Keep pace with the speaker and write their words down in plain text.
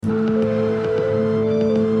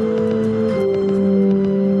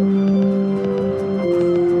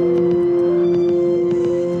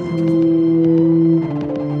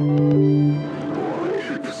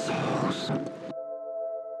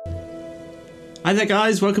Hi there,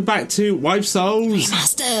 guys. Welcome back to Wipe Souls.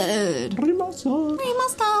 Remastered.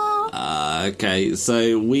 Okay,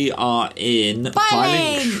 so we are in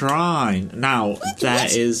Violent Shrine. Now, there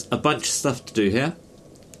is a bunch of stuff to do here.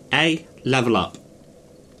 A, level up.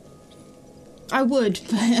 I would,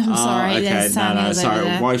 but I'm sorry. Okay, Samuel's sorry. over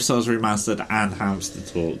there. Wipe Souls Remastered and Hamster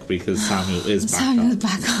Talk because Samuel is back Samuel's up.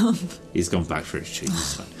 back up. He's gone back for his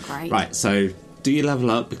cheese. Great. Right, so do you level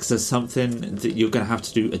up because there's something that you're going to have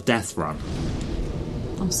to do a death run.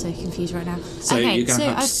 I'm so confused right now. So okay, you're going to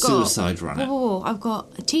have to I've suicide run it. I've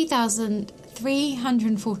got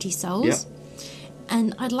 2,340 souls. Yep.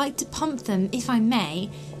 And I'd like to pump them, if I may,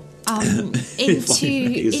 If I may, it's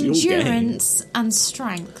your endurance and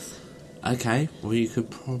strength. Okay, well you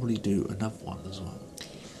could probably do another one as well.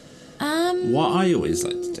 What I always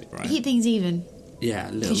like to do, right? Keep things even. Yeah,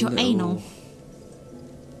 a little. Because you're anal.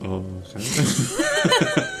 Oh,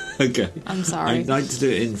 okay. Okay. I'm sorry. I'd like to do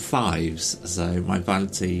it in fives, so my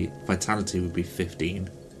vitality would be 15.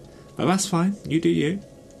 But that's fine. You do you.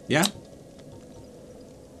 Yeah?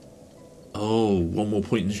 Oh, one more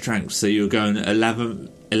point in strength. So you're going 11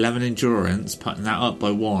 endurance, putting that up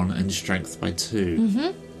by 1, and strength by 2.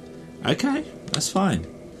 Mm-hmm. Okay, that's fine.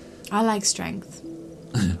 I like strength.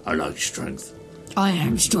 I like strength. I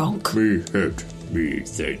am strong. Me hurt me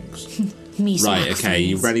things. Me Right, smack okay,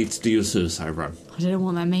 you things. ready to do your suicide run? I don't know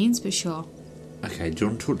what that means, but sure. Okay, do you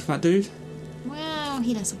want to talk to that dude? Well,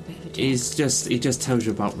 he does look a bit of a jerk. He just tells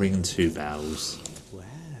you about ringing 2 bells.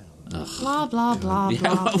 Blah blah blah Yeah,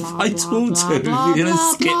 blah well, blah if I blah talk to him, blah you're gonna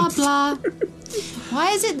blah skip. blah blah.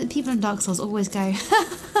 Why is it that people in Dark Souls always go?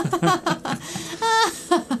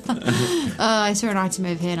 I saw an item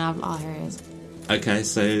over here, and here it is. Okay,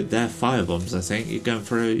 so they're firebombs, I think. You're going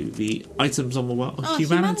through the items on the world of Oh,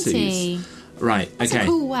 humanities. humanity. Right, That's okay. a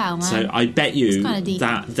cool wow, man. So I bet you It's kinda deep.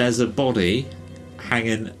 that there's a body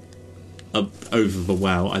hanging up over the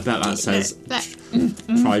well. I bet that says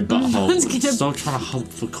try butthole. Stop trying to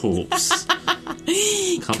hump for corpse.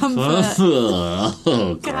 Comfort.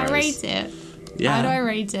 Oh, Can I gross. rate it? Yeah. How do I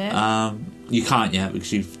rate it? You can't yet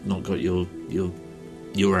because you've not got your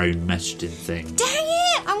own messaging thing. Dang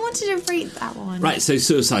it! I wanted to rate that one. Right, so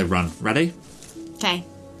suicide run. Ready? Okay.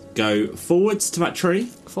 Go forwards to that tree,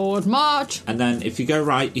 Forward march. and then if you go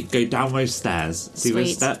right, you go down those stairs. See those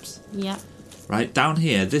Sweet. steps? Yeah. Right, down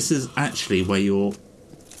here, this is actually where your...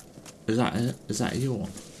 Is that your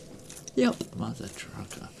Yep. mother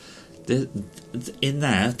trucker? In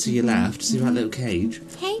there, to your left, see that little cage?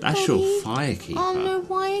 Hey, That's buddy. your firekeeper. Oh no!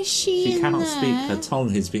 Why is she She in cannot there? speak, her tongue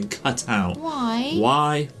has been cut out. Why?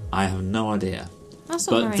 Why? I have no idea. That's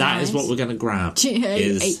not But very that nice. is what we're going to grab. Hey,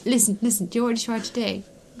 is... listen. Do you know what I tried to do?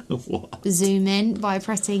 What? Zoom in by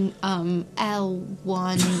pressing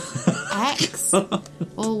L1X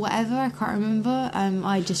or whatever. I can't remember.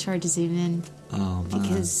 I just tried to zoom in Oh, man.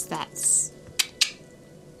 because that's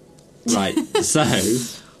Right, so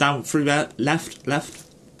down through there, left,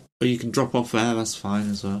 or you can drop off there. That's fine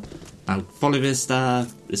as well. Now follow this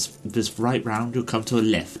right round. You'll come to a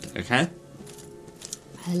lift. Okay,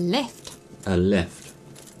 a lift. a lift.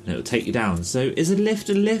 And it'll take you down. So is a lift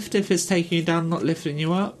if it's taking you down, not lifting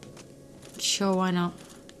you up? Sure, why not?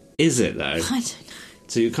 Is it though? I don't know.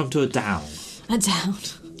 So you come to a down. A down.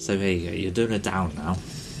 So there you go. You're doing a down now.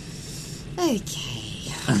 Okay.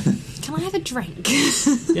 Can I have a drink?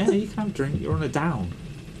 Yeah, you can have a drink. You're on a down.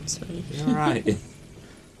 Sweet. You're all right.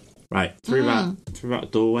 Right through that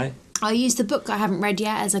doorway. I'll use the book I haven't read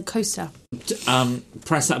yet as a coaster.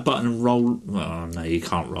 Press that button and roll. Oh no, you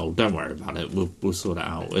can't roll. Don't worry about it. We'll sort it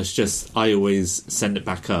out. It's just I always send it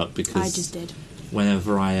back up because I just did.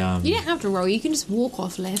 whenever I You don't have to roll. You can just walk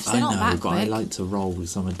off lifts. They're I not know, that but quick. I like to roll with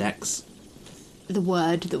some of Dex. The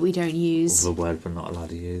word that we don't use. The word we're not allowed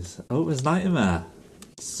to use. Oh, it was Nightmare.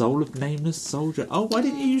 Soul of Nameless Soldier. Oh, why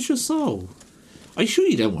didn't you use your soul? Are you sure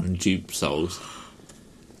you don't want to dupe souls?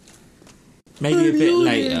 Maybe a bit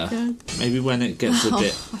later. Maybe when it gets a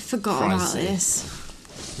bit. I forgot about pricey.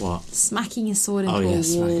 this. What? Smacking a sword into Oh a yeah,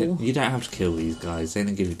 smack wall. it. You don't have to kill these guys. They're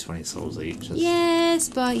gonna give you 20 souls each. Yes,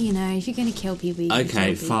 but you know, if you're going to kill people, you can Okay,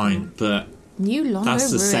 kill people. fine, but New Londo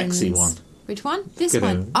that's the Ruins. sexy one. Which one? This Look at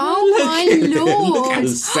one. him. Oh my Look at him. lord! Look how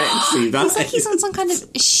sexy that He's like is. he's on some kind of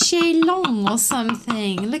Shenlong or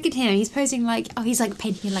something. Look at him. He's posing like he's like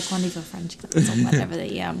painting like one of your French girls or whatever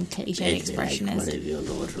the cliche expression is. One of your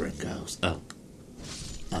Lord Ring girls.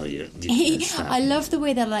 Oh, you I love the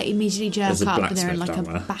way they like immediately jerk There's a up and they're in blacksmith like a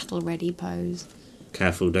down there. battle ready pose.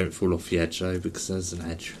 Careful, don't fall off the edge though, because there's an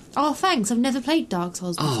edge. Oh, thanks. I've never played Dark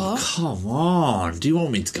Souls before. Oh, come on. Do you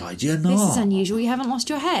want me to guide you or not? This is unusual. You haven't lost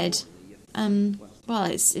your head. Well,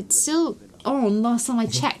 it's still on last time I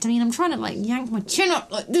checked. I mean, I'm trying to like yank my chin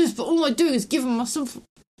up like this, but all I do is give myself.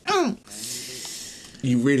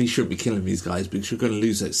 You really shouldn't be killing these guys because you're going to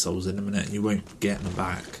lose those souls in a minute and you won't get them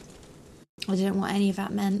back. I don't know what any of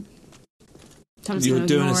that meant. You're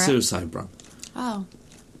doing a suicide, bro. Oh.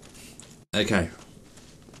 Okay.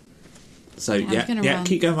 So, run.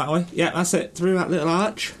 keep going that way. Yeah, that's it. Through that little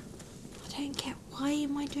arch. I don't get, why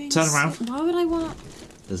am I doing Turn this? around. Why would I want...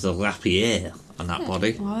 There's a lappy air on that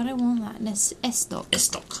body. Why would I want that? This S-stock.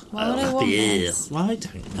 S-stock. Why would I want this? Well, I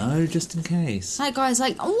don't know, just in case. That guy's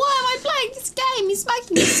like, why am I playing this game? He's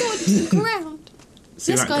smacking his sword to the ground.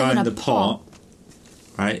 See this that guy's guy in a the pot?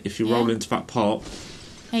 Right, if you roll into that pot...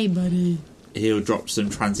 Hey, buddy. He'll drop some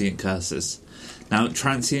transient curses. Now,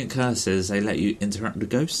 transient curses, they let you interact with a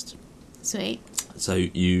ghost. Sweet. So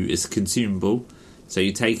it's consumable. So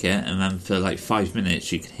you take it, and then for like 5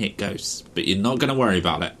 minutes you can hit ghosts. But you're not going to worry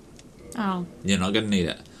about it. Oh. You're not going to need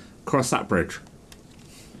it. Cross that bridge.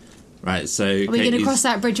 Right, so... Are we going to cross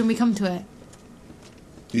that bridge when we come to it?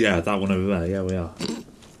 Yeah, that one over there. Yeah, we are.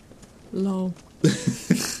 Lol.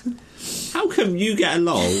 How come you get a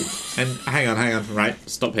lol? And hang on. Right,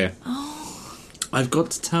 stop here. Oh. I've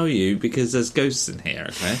got to tell you because there's ghosts in here,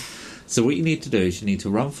 okay? So what you need to do is you need to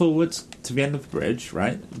run forwards to the end of the bridge,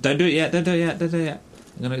 right? Don't do it yet. I'm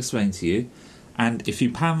going to explain to you. And if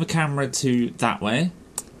you pan the camera to that way,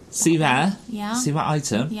 see there? Yeah. See that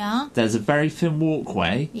item? Yeah. There's a very thin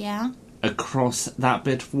walkway Yeah. across that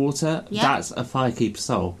bit of water. Yeah. That's a Firekeeper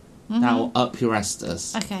soul. That will up your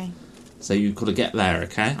Estus. Okay. So you've got to get there,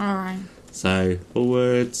 okay? Alright. So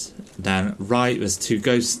forwards, then right. There's 2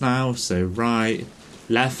 ghosts now. So right,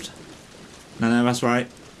 left. No, that's right.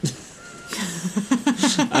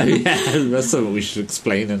 Oh yeah, that's something we should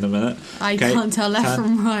explain in a minute. I can't tell left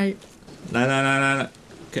from right. No.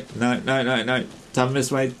 Okay. No. Turn this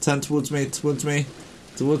way. Turn towards me. Towards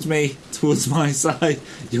my side.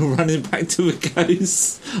 You're running back to a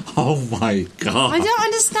ghost. Oh my god! I don't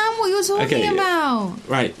understand what you're talking about.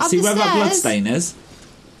 Right. Up See the where that stairs? bloodstain is?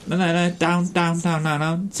 No. Down.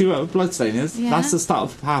 See where the bloodstain is? Yeah. That's the start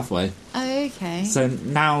of the pathway. Oh, okay. So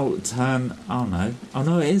now turn... Oh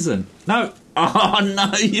no, it isn't. No! Oh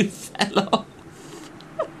no, you fell off.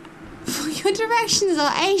 Your directions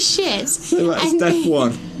are A shit. So that's death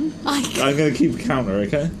 1. I'm going to keep a counter,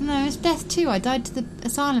 okay? No, it's death 2. I died to the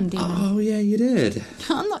asylum demon. Oh yeah, you did.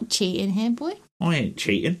 I'm not cheating here, boy. I ain't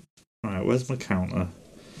cheating. Right, where's my counter?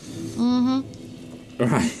 Mm-hmm.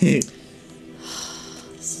 Right.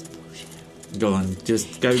 Go on,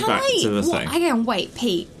 just go back to the thing. Again, wait,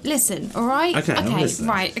 Pete, listen, alright? Okay, I'm listening.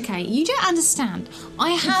 Right, okay. You don't understand. I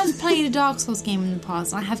have played a Dark Souls game in the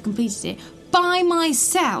past, and I have completed it by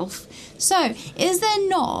myself. So, is there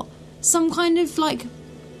not some kind of, like,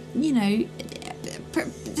 you know,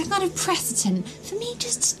 the kind of precedent for me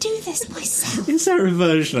just to do this myself? Is there a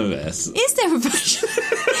version of this? Is there a version?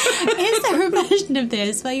 Is there a version of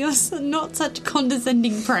this where you're not such a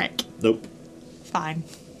condescending prick? Nope. Fine.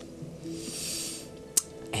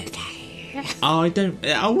 Okay.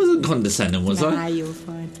 I wasn't condescending, was Nah, I? you were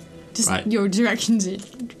fine. Just Right. your directions are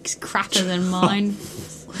crappier than mine.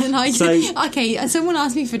 And someone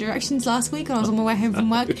asked me for directions last week when I was on my way home from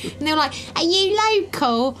work, and they were like, "Are you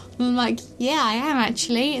local?" And I'm like, "Yeah, I am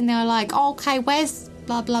actually." And they were like, oh, "Okay, where's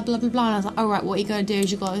blah blah blah blah blah?" And I was like, "All right, what you got to do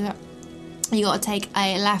is you got to take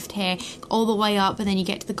a left here, all the way up, and then you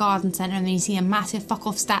get to the garden centre, and then you see a massive fuck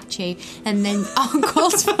off statue, and then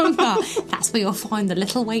across from that, that's where you'll find the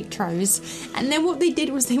little Waitrose." And then what they did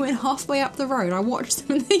was they went halfway up the road. I watched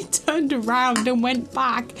them, and they turned around and went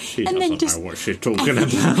back, She and doesn't then just know what she's talking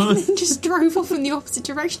and about. then just drove off in the opposite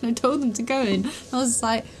direction I told them to go in. I was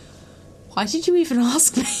like, why did you even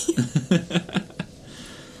ask me?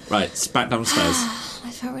 Right, it's back downstairs.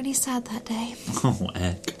 I felt really sad that day. Oh,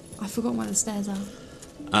 heck. I forgot where the stairs are.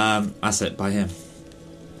 That's it, by him.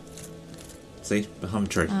 See? Behind the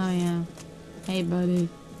tree. Oh, yeah. Hey, buddy.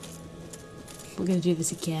 We're going to do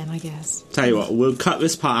this again, I guess. Tell you what, we'll cut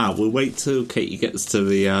this part out. We'll wait till Katie gets to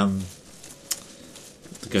the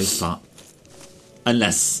ghost part.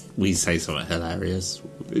 Unless we say something hilarious.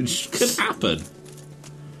 Which could happen.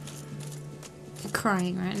 I'm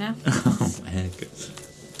crying right now. Oh, heck.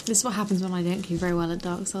 This is what happens when I don't do very well at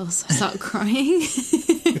Dark Souls. I start crying.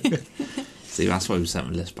 See, that's why we sent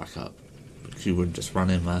the list back up. Because you wouldn't just run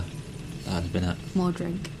in there. That'd have been it. More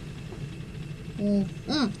drink.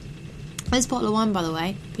 This bottle of wine, by the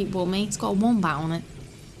way, Pete bought me. It's got a wombat on it.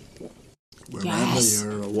 Remember, Yes.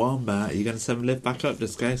 you're a wombat. Are you going to send the lift back up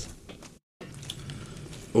just case?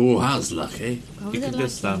 Oh, that was lucky. Oh, You was could it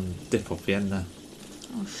just lucky? dip off the end there.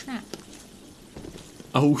 Oh, snap.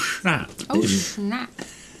 Oh, snap. Oh, snap.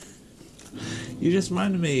 You just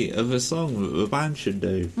reminded me of a song that the band should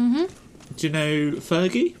do. Mm-hmm. Do you know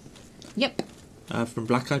Fergie? Yep. From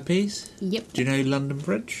Black Eyed Peas? Yep. Do you know London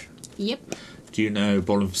Bridge? Yep. Do you know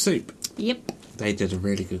Bottle of Soup? Yep. They did a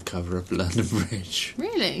really good cover of London Bridge.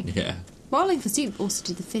 Really? Yeah. Bowling for Soup also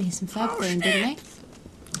did the Phineas and Ferb theme, didn't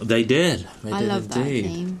they? They did. They I did love indeed. that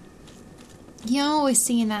theme. You're always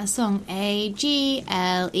singing that song, A-G-L-E-T,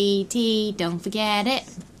 don't forget it.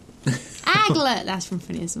 Aglet! That's from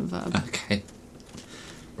Phineas and Ferb. Okay.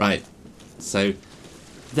 Right. So,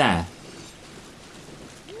 there.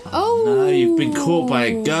 Oh! No, you've been caught by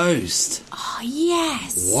a ghost. Oh,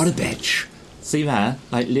 yes! What a bitch. See there?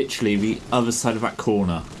 Like, literally, the other side of that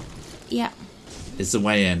corner Yeah. is the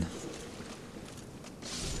way in.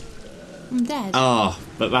 I'm dead. Oh,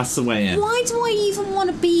 but that's the way in. Why do I even want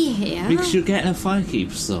to be here? Because you're getting a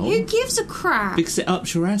Firekeeper song. Who gives a crap? Because it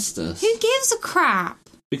ups your Estus. Who gives a crap?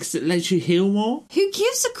 Because it lets you heal more. Who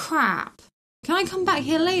gives a crap? Can I come back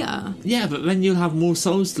here later? Yeah, but then you'll have more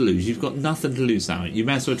souls to lose. You've got nothing to lose now. You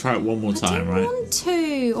may as well try it one more time, I right? don't want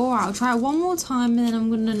to. Alright, I'll try it one more time and then I'm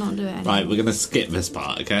going to not do it anymore. Right, we're going to skip this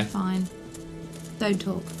part, okay? Fine. Don't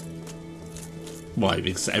talk. Why?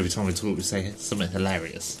 Because every time we talk, we say something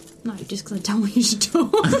hilarious. No, just because I don't want you to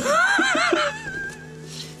talk.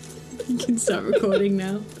 You can start recording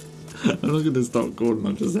now. I'm not going to stop Gordon,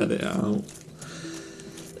 I'll just edit it out.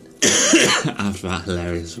 After that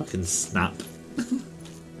hilarious fucking snap. Do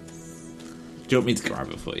you want me to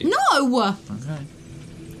grab it for you? No! Okay.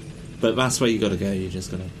 But that's where you got to go, you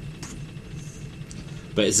just got to...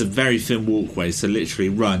 But it's a very thin walkway, so literally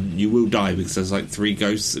run. You will die because there's like 3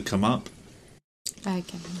 ghosts that come up.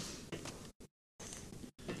 Okay.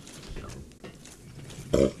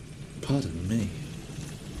 Pardon me.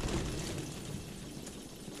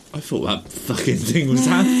 I thought that fucking thing was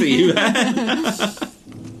after you there.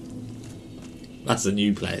 That's a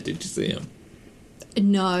new player, did you see him?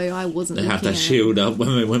 No, I wasn't They had looking their at shield up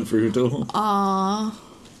when they went through the door. Ah.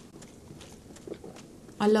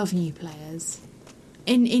 I love new players.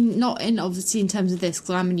 Not in obviously in terms of this,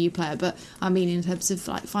 because I'm a new player, but I mean in terms of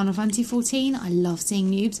like Final Fantasy 14, I love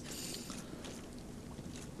seeing noobs.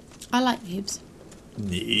 I like noobs.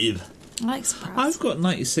 Noob. I like surprise. I've got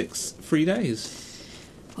 96 free days.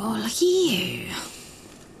 Oh, lucky you.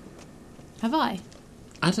 Have I?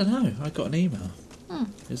 I don't know. I got an email.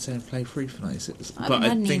 It's saying play free for 96. I But haven't I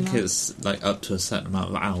had an think email. it's like up to a certain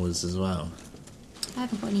amount of hours as well. I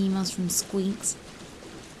haven't got any emails from Squeaks.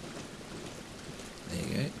 There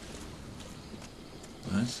you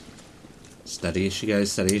go. Nice. Steady as she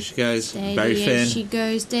goes, steady as she goes. Steady Very thin. as she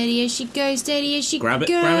goes, steady as she goes, steady as she Grab it,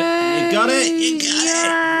 goes. grab it. You got it, you got it.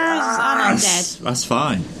 Yes! And I'm dead. That's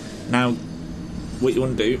fine. Now, what you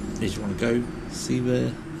want to do is you want to go see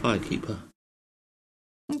the Firekeeper.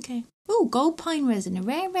 Okay. Oh, gold pine resin, a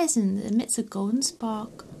rare resin that emits a golden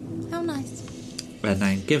spark. How nice. And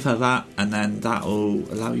then give her that, and then that will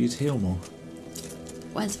allow you to heal more.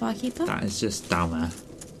 Where's Firekeeper? That is just down there.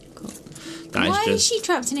 Cool. That Why is is just... she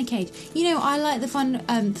trapped in a cage? You know, I like the Final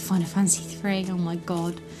Fantasy 3. Oh my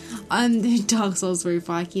god. The Dark Souls 3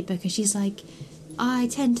 Firekeeper, because she's like, I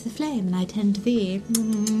tend to the flame and I tend to thee.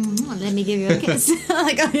 Let me give you a kiss.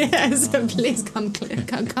 Like, oh yes, please come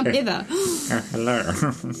hither. Hello.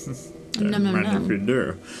 Nom, nom, nom. If you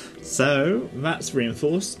do. So, that's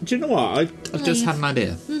reinforced. Do you know what? I've just had an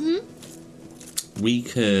idea. Mm-hmm. We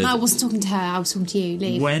could... I wasn't talking to her, I was talking to you.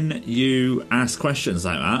 Leave. When you ask questions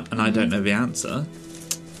like that, and I don't know the answer,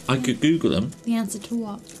 I could Google them. The answer to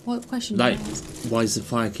what? What question Like, did you ask? why is the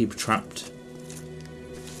Firekeeper trapped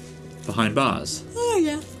behind bars? Oh,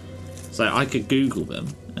 yeah. So I could Google them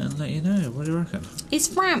and let you know. What do you reckon? It's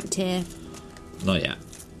Framped here. Not yet.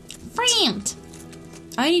 Framped!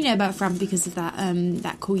 I only know about Framped because of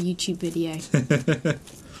that cool YouTube video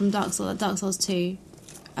from Dark Souls 2.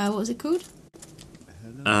 What was it called?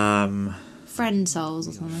 Friend Souls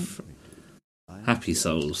or something. Happy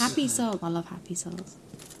Souls. Happy Souls. I love Happy Souls.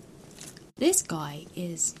 This guy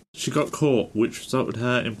is She got caught, which resulted in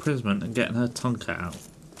her imprisonment and getting her tongue cut out.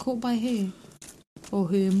 caught by who? Or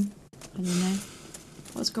whom? I don't know.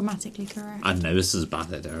 What's grammatically correct? I don't know, this is a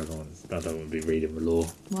bad idea. I don't want to be reading the law.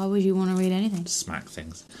 Why would you want to read anything? Smack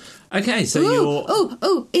things. Okay, so you're...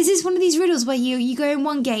 Oh, is this one of these riddles where you go in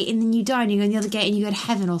one gate and then you die and you go in the other gate and you go to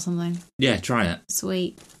heaven or something? Yeah, try it.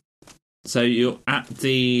 Sweet. So you're at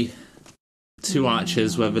the 2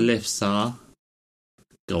 arches where the lifts are.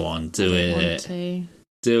 Go on, do I want it. to.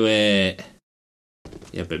 Do it.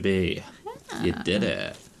 Yeah, baby. You did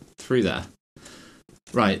it. Through there.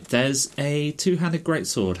 Right, there's a two-handed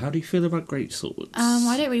greatsword. How do you feel about greatswords?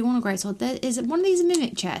 I don't really want a greatsword. Is one of these a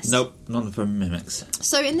mimic chest? Nope, none of them mimics.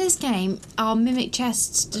 So in this game, are mimic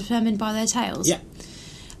chests determined by their tails? Yeah.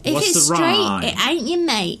 If What's it's the straight, rhyme? it ain't your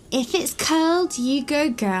mate. If it's curled, you go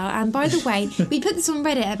girl. And by the way, we put this on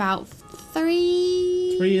Reddit about 3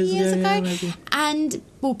 years ago. Yeah, maybe. And,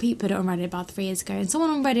 well, Pete put it on Reddit about 3 years ago. And someone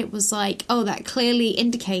on Reddit was like, oh, that clearly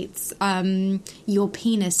indicates your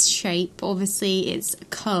penis shape. Obviously, it's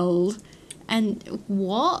curled. And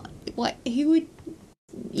what? What? Who would...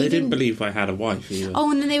 They didn't believe I had a wife either.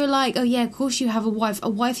 Oh, and then they were like, oh yeah, of course you have a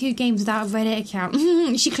wife who games without a Reddit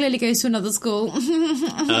account. She clearly goes to another school.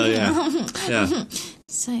 Oh, yeah. Yeah.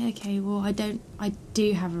 So, okay, well, I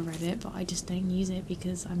do have a Reddit, but I just don't use it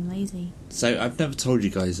because I'm lazy. So, I've never told you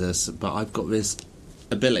guys this, but I've got this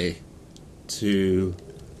ability to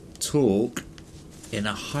talk in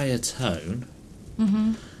a higher tone,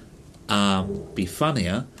 be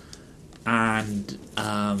funnier, and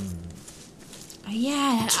Oh,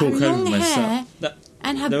 yeah, talk have long over hair myself.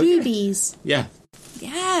 and have there we go. boobies. Yeah,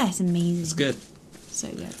 Yeah, it's amazing. it's good. So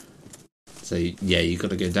good. So, yeah, you got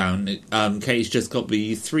to go down. Kate's just got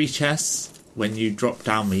the 3 chests. When you drop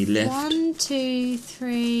down the lift, 1, 2,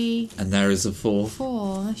 3, and there is a 4.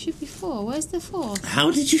 4. There should be 4. Where's the 4?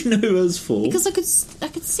 How did you know it was 4? Because I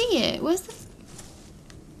could see it. Where's the...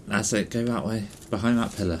 That's it. Go that way, behind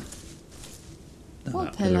that pillar. No, What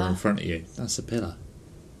that pillar pillar? in front of you? That's a pillar.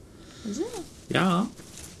 Is it? Yeah.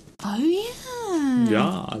 Oh, yeah.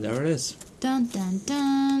 Yeah, there it is. Dun, dun,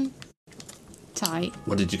 dun. Tight.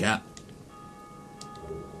 What did you get?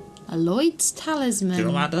 A Lloyd's talisman. Do you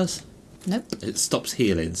know what that does? Nope. It stops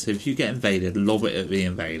healing. So if you get invaded, lob it at the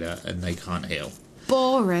invader and they can't heal.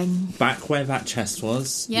 Boring. Back where that chest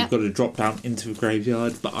was, Yep. you've got to drop down into the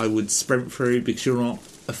graveyard, but I would sprint through because you're not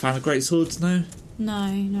a fan of greatswords, no? No,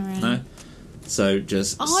 not really. No? So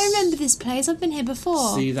just... Oh, I remember this place. I've been here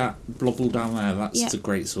before. See that blobble down there? That's Yep. the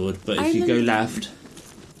greatsword. But I if you go remember- left...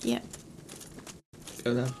 Yep.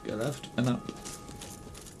 Go left, and up.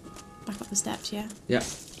 Back up the steps, yeah. Yeah.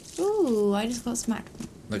 Ooh, I just got smacked.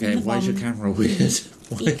 Okay, In the why is your bum. camera weird?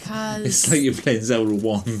 Why- Because- It's like you're playing Zelda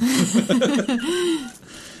 1.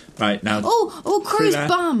 Right, now Oh, crow's there.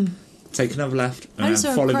 bum. take another left I and saw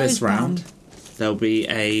then a follow crow's this round. There'll be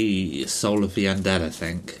a Soul of the Undead, I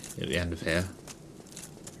think, at the end of here.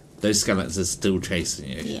 Those skeletons are still chasing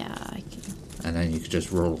you. Yeah, I can. And then you can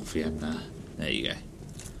just roll off the end there. There you go.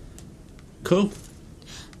 Cool.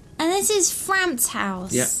 And this is Framp's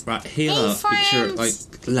house. Yeah, right, heal Hey, up because you're at, like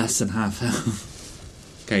friends. less than half health.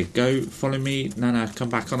 Okay, go follow me. No, come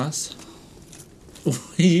back on us.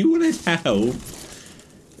 You wanted help?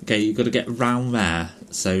 Okay, you got to get round there.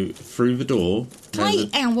 So through the door. Can I...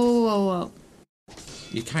 Hang on, whoa.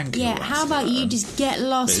 You can kill Yeah, that how about you skeleton, just get but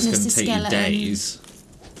lost, it's going Mr. to take you Skeleton? days.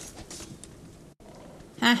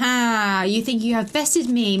 Haha, you think you have bested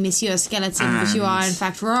me, Monsieur Skeleton, but you are in And-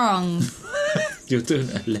 fact wrong. You're doing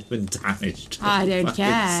 11 damage to I the don't fucking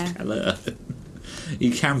care. skeleton.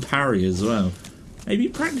 You can parry as well. Maybe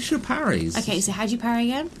practice your parries. Okay, so how'd you parry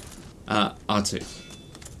again? R2.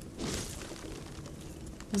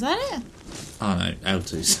 Was that it? Oh no,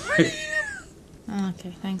 L2, sorry. Oh,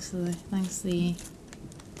 okay, thanks for the...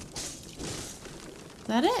 Is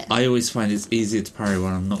that it? I always find it's easier to parry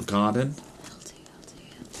when I'm not guarding. L2.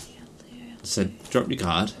 So drop your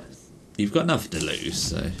guard. You've got nothing to lose,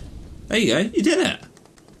 so... There you go, you did it!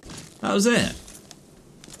 That was it.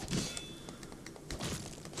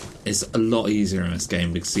 It's a lot easier in this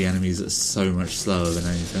game because the enemies are so much slower than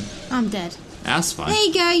anything. I'm dead. That's fine. There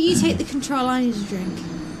you go, you take the control, I need a drink.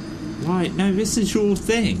 Right, no, this is your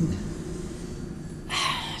thing.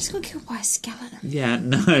 I just got killed by a skeleton. Yeah,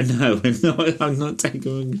 no, I'm not taking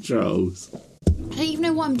controls. I don't even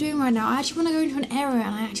know what I'm doing right now. I actually want to go into an area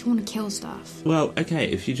and I actually want to kill stuff. Well,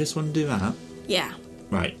 okay, if you just want to do that. Yeah.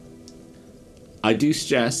 Right. I do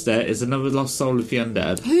suggest there is another Lost Soul of the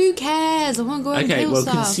Undead. Who cares? I want to go and Okay, kill well,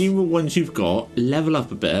 stuff. consume the ones you've got, level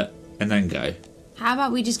up a bit, and then go. How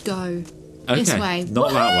about we just go Okay, this way? not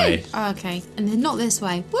that Woohoo! way. Oh, okay, and then not this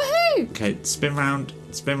way. Woohoo! Okay, spin round.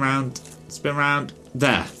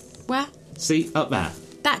 There. Where? See, up there.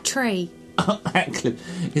 That tree. Up that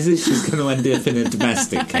cliff. Is this just going to end up in a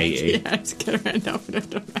domestic, Katie? Yeah, it's going to end up in a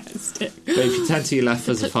domestic. But if you turn to your left,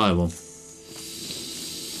 there's a fireball.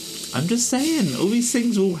 I'm just saying, all these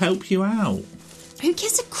things will help you out. Who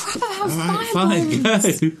gives a crap about Alright,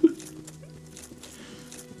 fireballs? fine, go.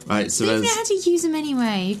 Right, so I don't even know there's... how to use them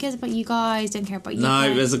anyway. Who cares about you guys? Don't care about you No,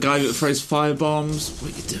 guys. there's a guy that throws firebombs.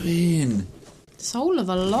 What are you doing? Soul of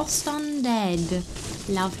a lost undead.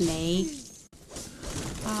 Lovely.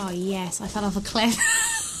 Oh, yes, I fell off a cliff.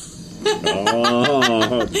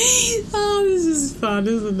 God. Oh, this is fun,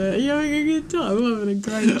 isn't it? You're having a good time. I'm having a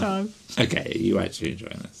great time. Okay, are you actually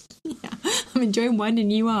enjoying this? Yeah, I'm enjoying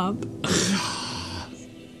winding you up.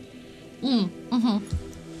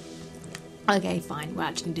 Okay, fine. We're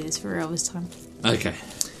actually going to do this for real this time. Okay.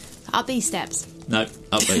 Up these steps. No,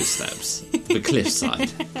 up those steps. The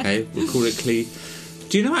cliffside. Okay, we'll call it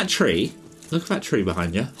Do you know that tree? Look at that tree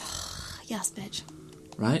behind you. Yes, bitch.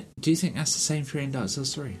 Right? Do you think that's the same tree in Dark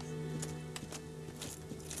Souls 3?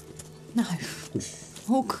 No.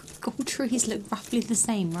 All trees look roughly the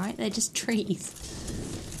same, right? They're just trees.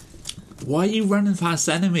 Why are you running past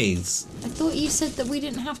enemies? I thought you said that we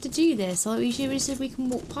didn't have to do this. I thought you said we can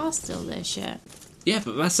walk past all this shit. Yeah,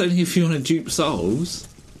 but that's only if you want to dupe souls.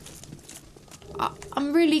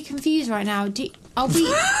 I'm really confused right now. Are we...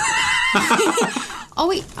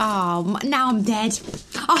 Oh, now I'm dead.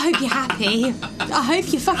 I hope you're happy. I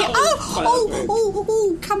hope you're fucking...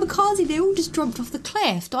 Oh, kamikaze, they all just dropped off the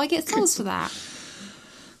cliff. Do I get souls for that?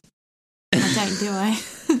 I don't, do I?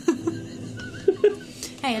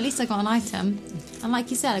 Hey, at least I got an item. And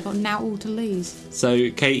like you said, I got now all to lose.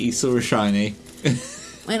 So, Katie saw a shiny.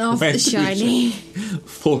 Went off the shiny.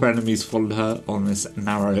 4 enemies followed her on this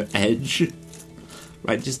narrow edge.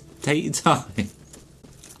 Right, just take your time.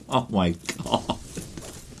 Oh my god.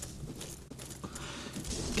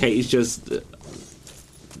 Katie's just...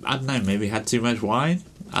 I don't know, maybe had too much wine?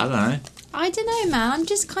 I don't know. I don't know, man. I'm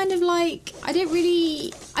just kind of like... I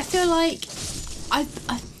feel like...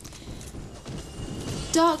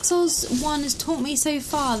 Dark Souls 1 has taught me so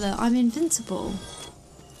far that I'm invincible.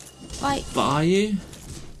 Like... But are you?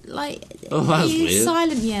 Like... Oh, that was the weird.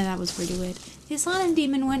 Asylum... Yeah, that was really weird. The Asylum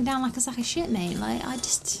Demon went down like a sack of shit, mate. Like, I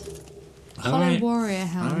just... Follow Warrior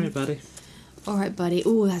Helm. Alright, buddy. Alright, buddy.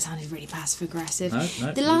 Oh, that sounded really passive-aggressive.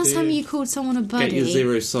 No, the last time you called someone a buddy... Get your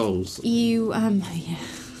 0 souls. You, yeah.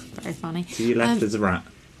 Very funny. To your left is a rat.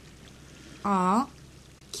 R.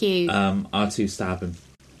 Q. R2 stab him.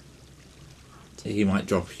 He might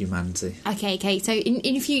drop humanity. Okay. So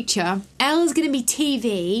in future, L is going to be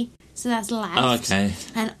TV, so that's left. Oh, okay.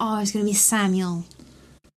 And R is going to be Samuel,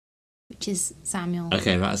 which is Samuel.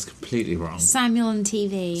 Okay, that's completely wrong. Samuel and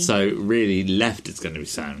TV. So really, left is going to be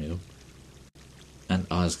Samuel, and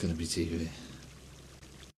R is going to be TV.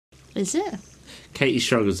 Is it? Katie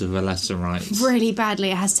struggles with her left and right. Really badly.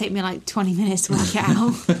 It has to take me like 20 minutes to work it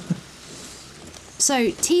out. So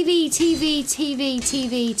TV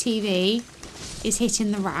is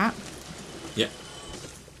hitting the rat. Yeah.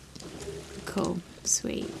 Cool.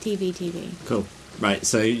 Sweet. TV. Cool. Right,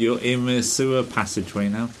 so you're in the sewer passageway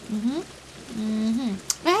now. I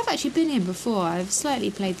have actually been here before. I've slightly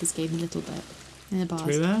played this game a little bit in the past.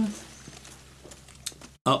 Through there.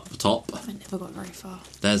 Up top. I never got very far.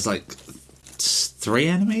 There's like 4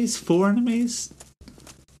 enemies.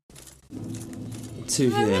 2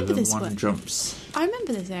 here, and 1 jumps. I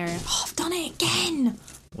remember this area. Oh, I've done it again!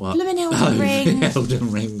 What? Blooming Elden Ring. The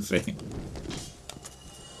Elden Ring thing.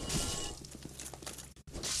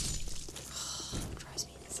 Drives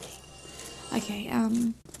me insane. Okay,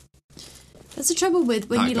 that's the trouble with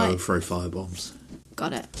when you like throw firebombs.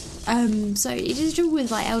 Got it. So it is the trouble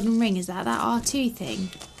with like Elden Ring is that R2 thing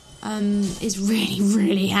is really,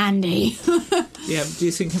 really handy. Yeah, do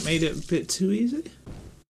you think it made it a bit too easy?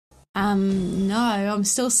 No, I'm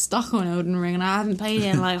still stuck on Elden Ring and I haven't played it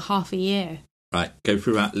in like half a year. Right, go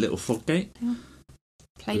through that little fog gate. Yeah.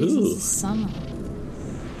 Played it since the summer.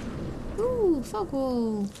 Ooh, fog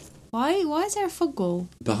wall. Why is there a fog wall?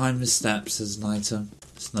 Behind the steps is an item.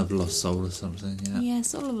 It's another lost soul or something, yeah. Yeah,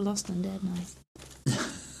 Soul of a Lost and Dead, nice.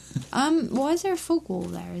 Why is there a fog wall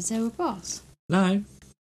there? Is there a boss? No.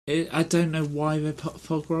 I don't know why they put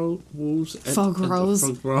fog walls. Fog rolls.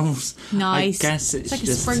 Fog rolls. Nice. I guess it's like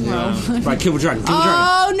just a spring roll. Right, kill the dragon.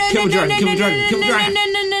 Oh no!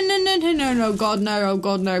 No! God no! Oh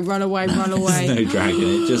God no! Run away! Run away! There's no dragon.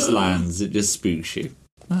 It just lands. It just spooks you.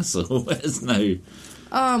 That's all. There's no.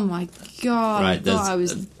 Oh my God! Right, I thought I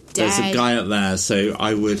was dead. There's a guy up there, so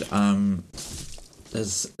I would.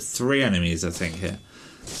 There's 3 enemies, I think, here.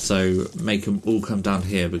 So make them all come down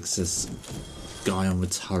here because this guy on the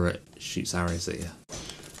turret shoots arrows at you.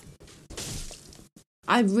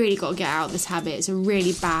 I really got to get out of this habit. It's a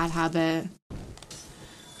really bad habit.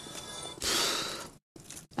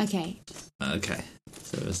 Okay. Okay.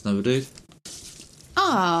 So there's another dude.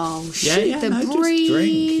 Oh, Yeah, shoot yeah, the no, breeze. Just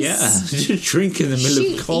drink. Yeah, just drink in the middle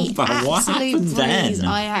Shoot of combat. What happened breeze.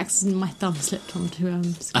 then? My thumb slipped onto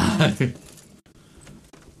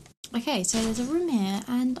Okay, so there's a room here,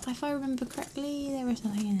 and if I remember correctly, there is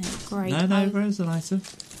nothing in it. Great. No, there's an item.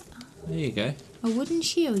 There you go. A wooden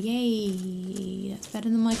shield, yay! That's better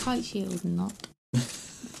than my kite shield, not.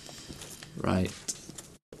 Right.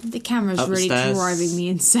 The camera's really Upstairs. driving me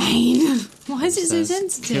insane. Why is it so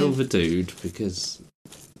sensitive? Kill the dude because...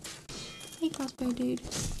 Hey, crossbow dude.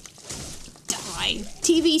 Die.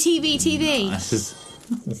 TV.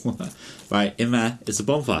 Right, in there, it's a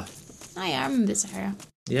bonfire. Oh yeah, I remember this area.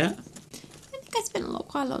 Yeah? I think I spent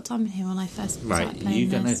quite a lot of time in here when I first started Right, playing you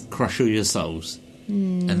going to this. crush all your souls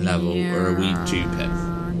and level, or are we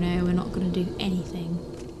duping? No, we're not going to do anything.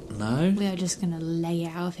 No? We are just going to lay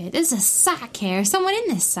out of here. There's a sack here. Is someone in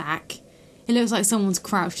this sack? It looks like someone's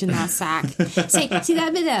crouched in that sack. see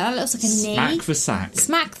that bit there? That looks like a knee. Smack the sack.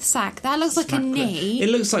 Smack the sack. That looks like a knee. It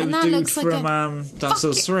looks like and the that dude looks like from Dark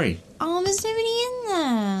Souls 3. Oh, there's nobody in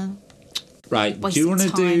there. Right, do you want to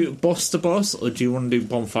do boss to boss, or do you want to do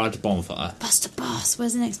bonfire to bonfire? Boss to boss.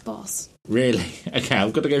 Where's the next boss? Really? Okay,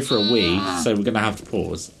 I've got to go for a wee, so we're going to have to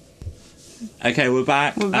pause. Okay, we're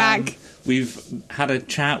back. We're back. We've had a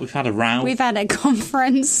chat, we've had a row. We've had a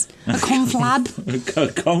conference. A conflab. A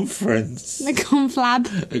conference. A conflab.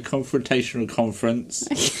 A confrontational conference.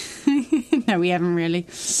 No, we haven't really.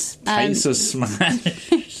 Case of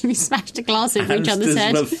smash. We smashed a glass over each other's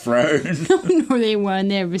head. Hamsters were thrown. No, they weren't.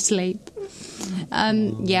 They were asleep.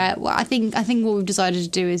 Yeah, well, I think what we've decided to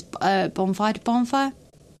do is bonfire to bonfire.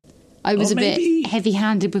 I was a bit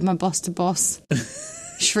heavy-handed with my boss to boss,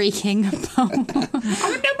 shrieking about. I'm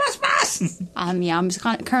a new boss. Yeah, I'm just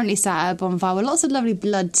currently sat at a bonfire with lots of lovely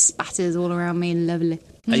blood spatters all around me. Lovely.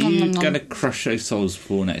 Are you going to crush those souls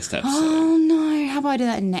for next episode? Oh no! How about I do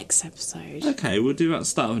that in next episode? Okay, we'll do that at the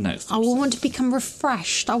start of next episode. I want to become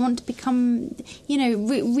refreshed. I want to become,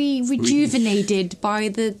 rejuvenated by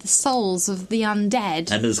the souls of the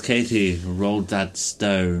undead. And as Katie rolled that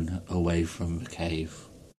stone away from the cave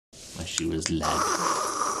where she was led,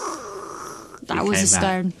 that was a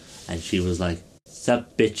stone. And she was like,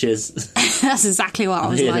 "Sup, bitches?" That's exactly what I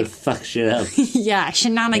was here like. to fuck shit up. Yeah,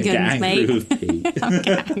 shenanigans, mate. I'm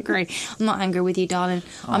getting angry. I'm not angry with you, darling.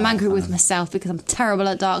 I'm angry with myself because I'm terrible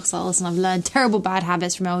at Dark Souls and I've learned terrible bad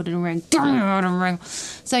habits from Elden Ring.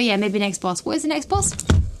 So yeah, maybe next boss. What is the next boss?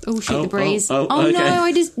 Oh, shoot the breeze. Okay. No,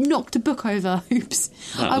 I just knocked a book over. Oops.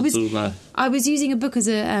 I was using a book as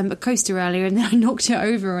a coaster earlier and then I knocked it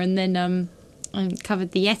over and then I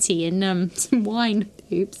covered the Yeti in some wine.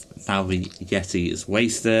 Oops. Now the Yeti is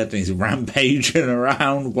wasted and he's rampaging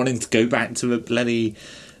around wanting to go back to the bloody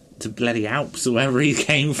Alps or wherever he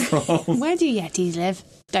came from. Where do Yetis live?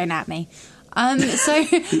 Don't at me. So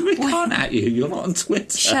we can't at you. You're not on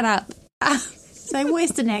Twitter. Shut up. So what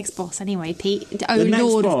is the next boss anyway, Pete? Oh, the next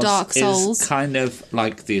Lord boss of Dark Souls. is kind of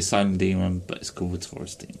like the Asylum Demon, but it's called the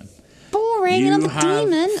Taurus Demon. Boring, another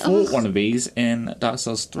demon. You have fought one of these in Dark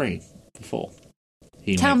Souls 3 before.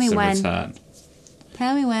 Tell me when. Return.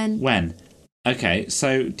 Tell me when. When? Okay,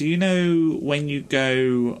 so do you know when you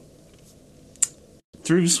go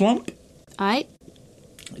through the swamp? Aight.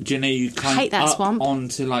 Do you know you climb hate that up swamp.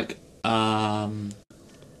 onto like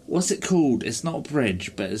what's it called? It's not a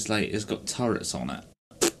bridge, but it's like it's got turrets on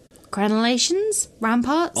it. Crenellations?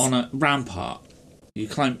 Ramparts? On a rampart. You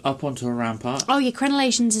climb up onto a rampart. Oh, yeah,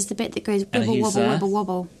 crenellations is the bit that goes wobble, wobble, wobble,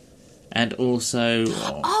 wobble. And also...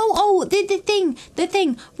 the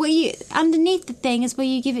thing where you... Underneath the thing is where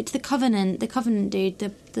you give it to the Covenant dude,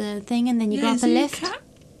 the thing, and then you go up a lift. Cat?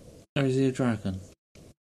 Or is he a dragon?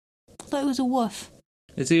 I thought it was a wolf.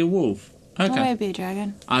 Is he a wolf? Okay. Or maybe a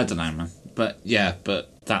dragon. I don't know, man. But, yeah,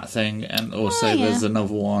 that thing, and also there's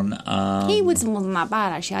another one. He wasn't that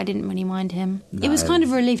bad, actually. I didn't really mind him. No. It was kind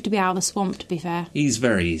of a relief to be out of the swamp, to be fair. He's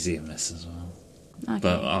very easy in this as well. Okay.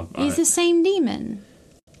 But he's the same demon.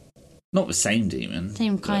 Not the same demon.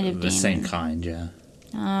 Same kind of demon. The same kind, yeah.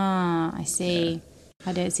 Ah, I see. Yeah.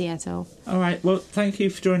 I don't see at all. Alright, well, thank you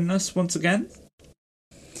for joining us once again.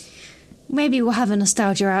 Maybe we'll have a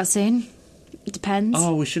nostalgia out soon. It depends.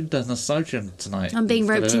 Oh, we should have done nostalgia tonight. I'm being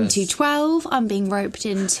roped into 12. I'm being roped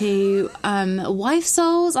into Wife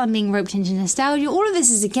Souls. I'm being roped into nostalgia. All of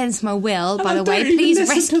this is against my will, by the way. Please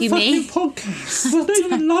rescue me. Podcasts. I don't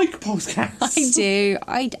even like podcasts. I do.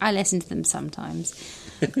 I listen to them sometimes.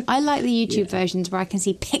 I like the YouTube versions where I can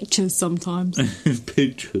see pictures sometimes.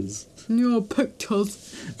 Pictures? Yeah,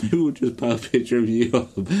 pictures. Maybe we'll just put a picture of you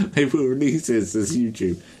up. Maybe we'll release this as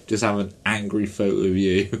YouTube. Just have an angry photo of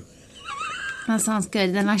you. That sounds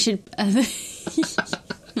good. Then I should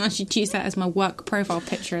choose that as my work profile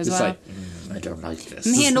picture as well. I don't like this.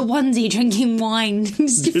 Me in a onesie drinking wine,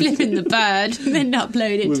 just flipping the bird, and then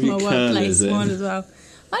upload it to my workplace one as well.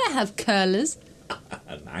 I don't have curlers.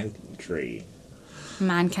 A man can dream.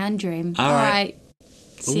 Man can dream. All right.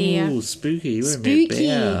 See ya. Ooh, spooky. You owe me a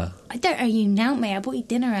beer. I don't owe you now, mate. I bought you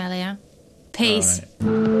dinner earlier. Peace.